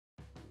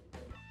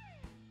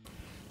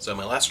So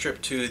my last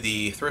trip to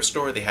the thrift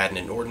store, they had an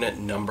inordinate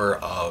number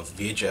of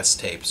VHS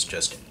tapes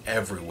just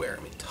everywhere.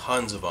 I mean,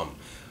 tons of them.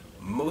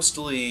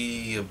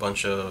 Mostly a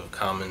bunch of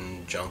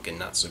common junk in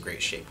not so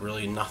great shape.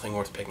 Really nothing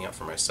worth picking up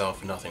for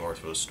myself, nothing worth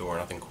for the store,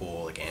 nothing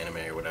cool like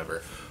anime or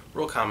whatever.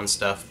 Real common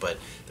stuff, but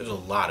there's a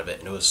lot of it,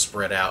 and it was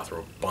spread out through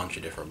a bunch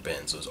of different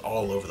bins. It was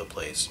all over the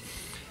place.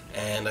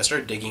 And I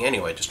started digging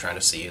anyway, just trying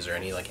to see, is there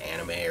any like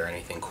anime or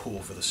anything cool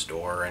for the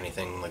store or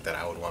anything like that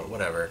I would want,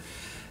 whatever.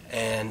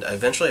 And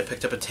eventually I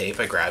picked up a tape,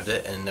 I grabbed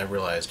it, and I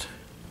realized,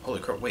 holy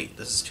crap, wait,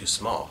 this is too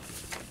small.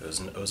 It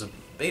was a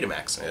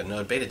Betamax,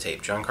 another beta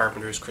tape, John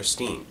Carpenter's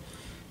Christine.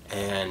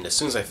 And as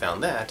soon as I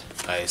found that,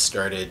 I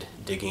started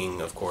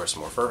digging, of course,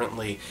 more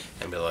fervently,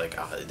 and be like,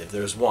 oh, if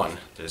there's one,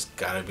 there's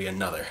gotta be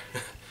another.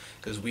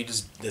 Because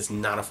it's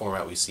not a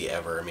format we see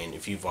ever. I mean,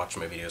 if you've watched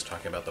my videos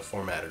talking about the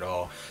format at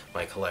all,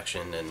 my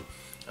collection and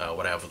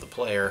what I have with the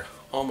player,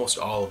 almost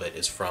all of it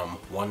is from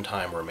one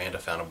time where Amanda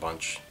found a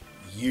bunch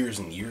years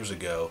and years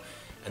ago,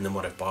 and then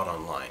what I've bought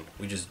online.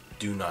 We just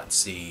do not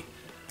see,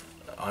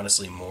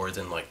 honestly, more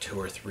than like 2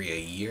 or 3 a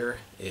year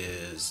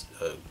is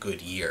a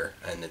good year,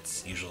 and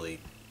it's usually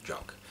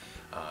junk.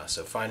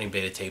 So finding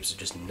beta tapes is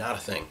just not a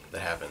thing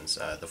that happens.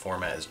 The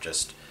format is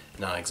just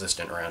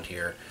non-existent around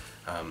here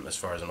as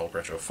far as an old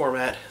retro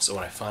format. So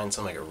when I find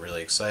some, I get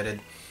really excited.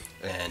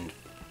 And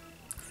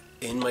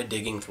in my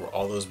digging through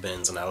all those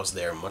bins, and I was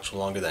there much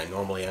longer than I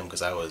normally am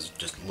because I was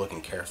just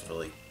looking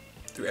carefully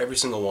through every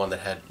single one that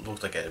had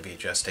looked like a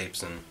VHS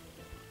tapes, and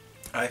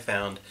I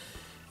found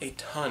a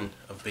ton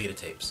of beta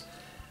tapes.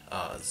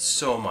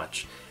 So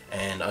much.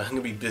 And I'm going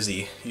to be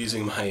busy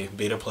using my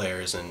beta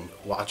players and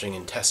watching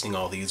and testing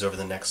all these over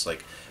the next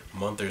like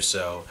month or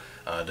so,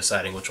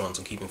 deciding which ones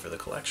I'm keeping for the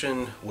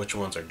collection, which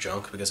ones are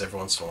junk, because every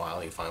once in a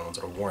while you find ones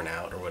that are worn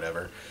out or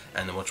whatever,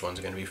 and then which ones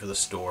are going to be for the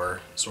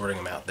store, sorting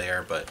them out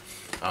there. But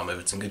if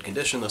it's in good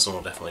condition, this one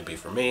will definitely be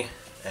for me.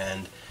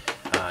 And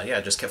yeah,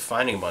 I just kept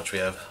finding a bunch. We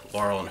have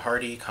Laurel and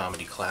Hardy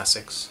Comedy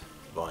Classics,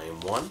 Volume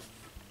 1.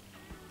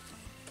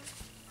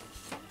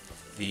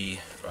 The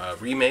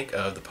remake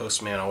of The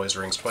Postman Always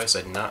Rings Twice.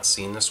 I'd not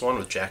seen this one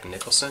with Jack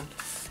Nicholson,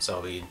 so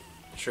I'll be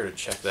sure to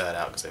check that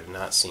out because I've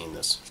not seen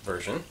this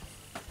version.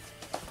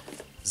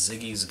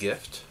 Ziggy's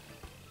Gift.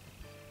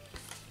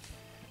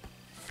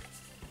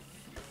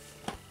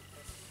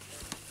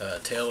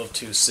 Tale of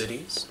Two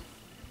Cities.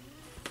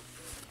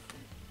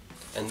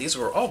 And these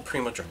were all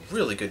pretty much in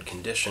really good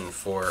condition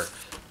for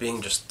being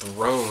just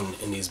thrown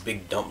in these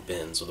big dump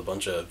bins with a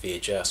bunch of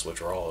VHS, which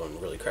were all in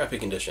really crappy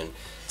condition.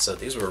 So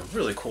these were a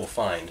really cool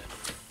find.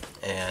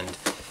 And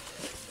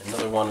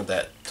another one of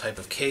that type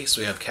of case,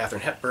 we have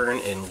Katharine Hepburn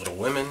in Little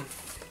Women.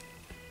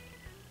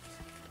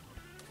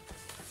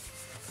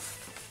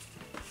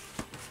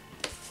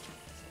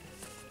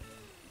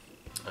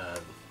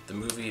 The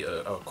movie,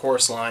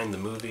 Chorus Line, the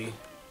movie.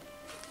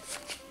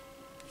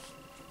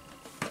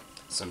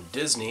 Some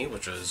Disney,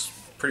 which was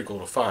pretty cool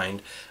to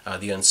find.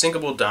 The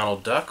Unsinkable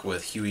Donald Duck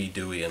with Huey,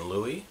 Dewey, and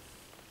Louie.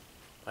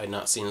 I had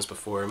not seen this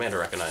before. Amanda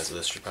recognized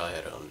this. She probably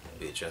had it on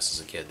VHS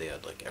as a kid. They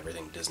had like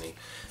everything Disney.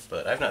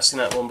 But I've not seen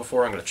that one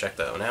before. I'm going to check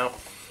that one out.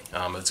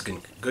 It's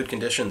in good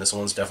condition. This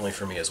one's definitely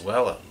for me as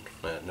well.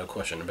 No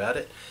question about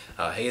it.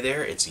 Hey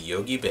there, it's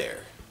Yogi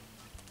Bear.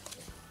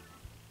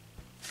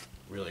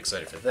 Really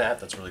excited for that.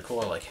 That's really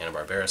cool. I like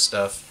Hanna-Barbera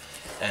stuff.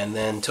 And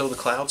then Till the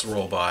Clouds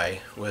Roll By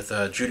with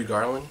Judy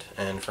Garland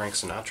and Frank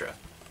Sinatra.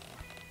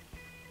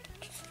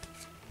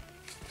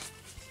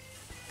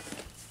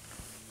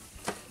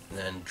 And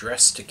then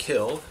Dress to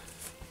Kill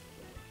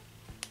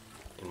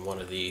in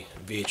one of the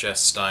VHS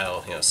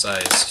style,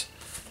 sized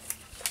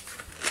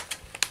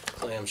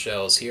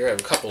clamshells here. I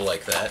have a couple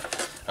like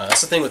that.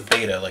 That's the thing with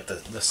beta, like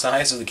the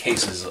size of the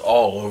cases is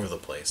all over the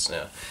place.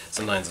 Now,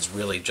 sometimes it's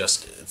really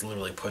just, it's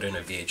literally put in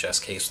a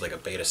VHS case with like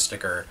a beta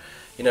sticker.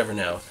 You never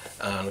know.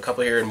 A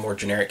couple here in more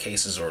generic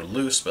cases or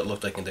loose, but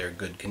looked like they're in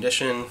good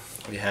condition.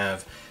 We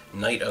have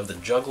Night of the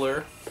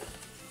Juggler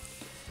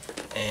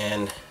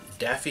and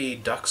Daffy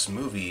Duck's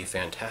movie,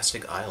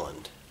 Fantastic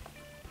Island.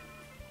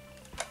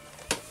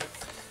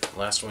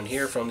 Last one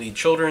here from the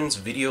Children's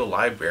Video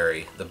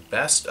Library, the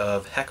best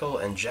of Heckle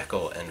and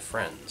Jekyll and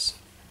Friends.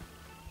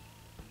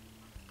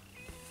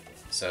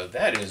 So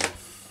that is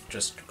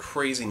just a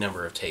crazy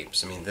number of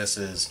tapes. I mean, this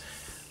is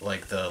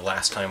like the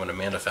last time when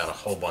Amanda found a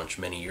whole bunch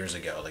many years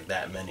ago. Like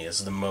that many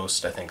is the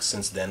most, I think,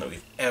 since then that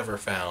we've ever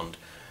found.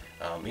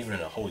 Even in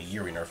a whole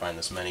year we never find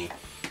this many.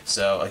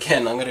 So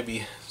again, I'm going to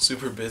be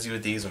super busy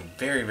with these. I'm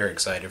very, very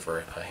excited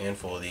for a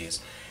handful of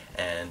these.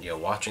 And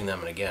watching them,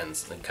 and again,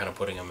 kind of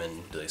putting them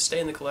in, do they stay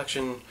in the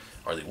collection?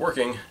 Are they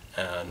working?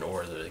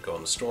 Or do they go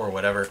in the store or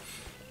whatever?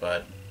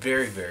 But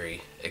very,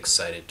 very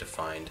excited to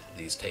find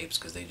these tapes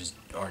because they just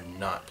are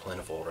not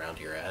plentiful around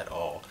here at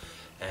all.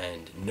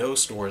 And no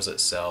stores that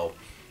sell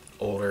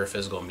older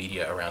physical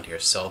media around here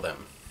sell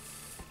them.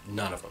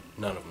 None of them.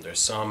 None of them.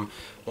 There's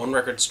one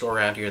record store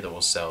around here that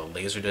will sell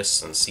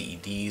Laserdiscs and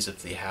CEDs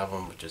if they have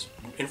them, which is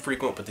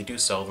infrequent, but they do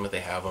sell them if they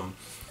have them.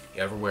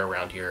 Everywhere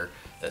around here,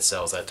 that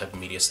sells that type of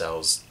media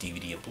sells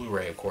DVD and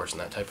Blu-ray, of course,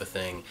 and that type of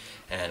thing.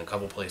 And a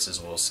couple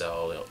places will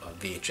sell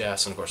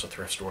VHS, and of course the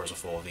thrift stores are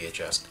full of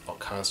VHS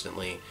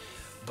constantly.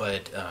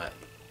 But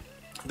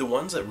the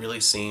ones that really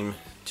seem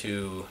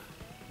to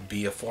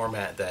be a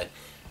format that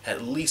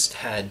at least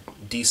had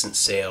decent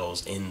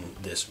sales in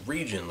this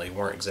region, they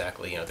weren't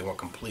exactly, they weren't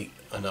complete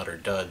and utter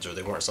duds, or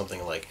they weren't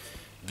something like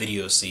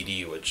Video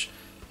CD, which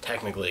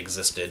technically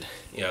existed,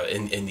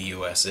 in the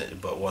U.S.,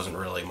 but wasn't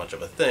really much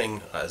of a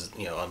thing, as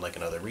unlike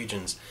in other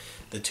regions.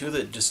 The two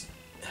that just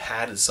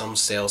had some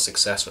sales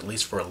success, at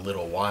least for a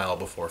little while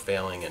before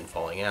failing and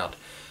falling out,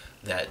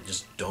 that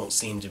just don't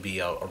seem to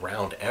be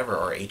around ever,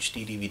 are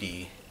HD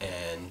DVD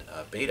and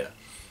Beta.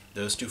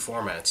 Those two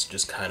formats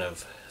just kind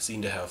of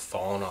seem to have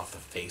fallen off the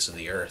face of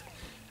the earth,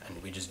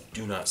 and we just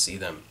do not see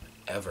them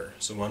ever.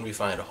 So when we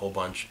find a whole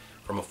bunch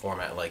from a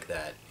format like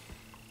that,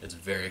 it's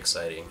very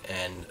exciting,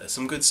 and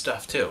some good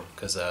stuff too,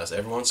 because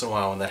every once in a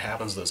while when that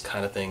happens, those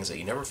kind of things that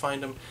you never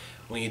find them,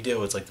 when you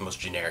do, it's like the most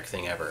generic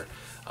thing ever.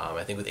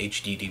 I think with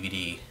HD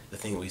DVD, the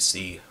thing that we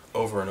see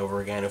over and over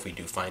again, if we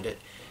do find it,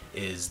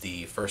 is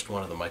the first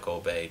one of the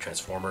Michael Bay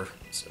Transformer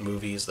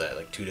movies, that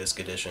like 2-disc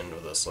edition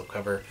with a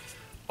slipcover.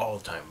 All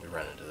the time we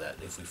run into that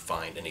if we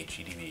find an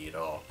HD DVD at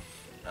all.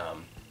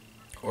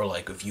 Or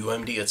like with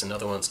UMD, it's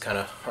another one that's kind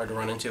of hard to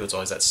run into. It's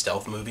always that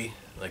stealth movie,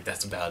 like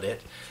that's about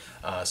it.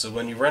 So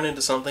when you run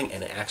into something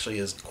and it actually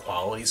is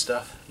quality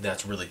stuff,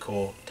 that's really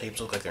cool. Tapes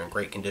look like they're in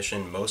great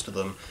condition. Most of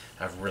them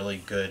have really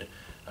good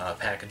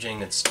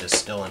packaging. It's just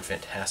still in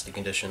fantastic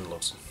condition.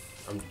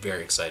 I'm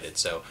very excited.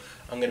 So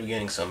I'm going to be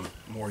getting some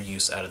more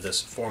use out of this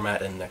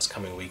format in the next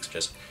coming weeks,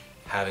 just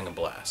having a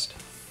blast.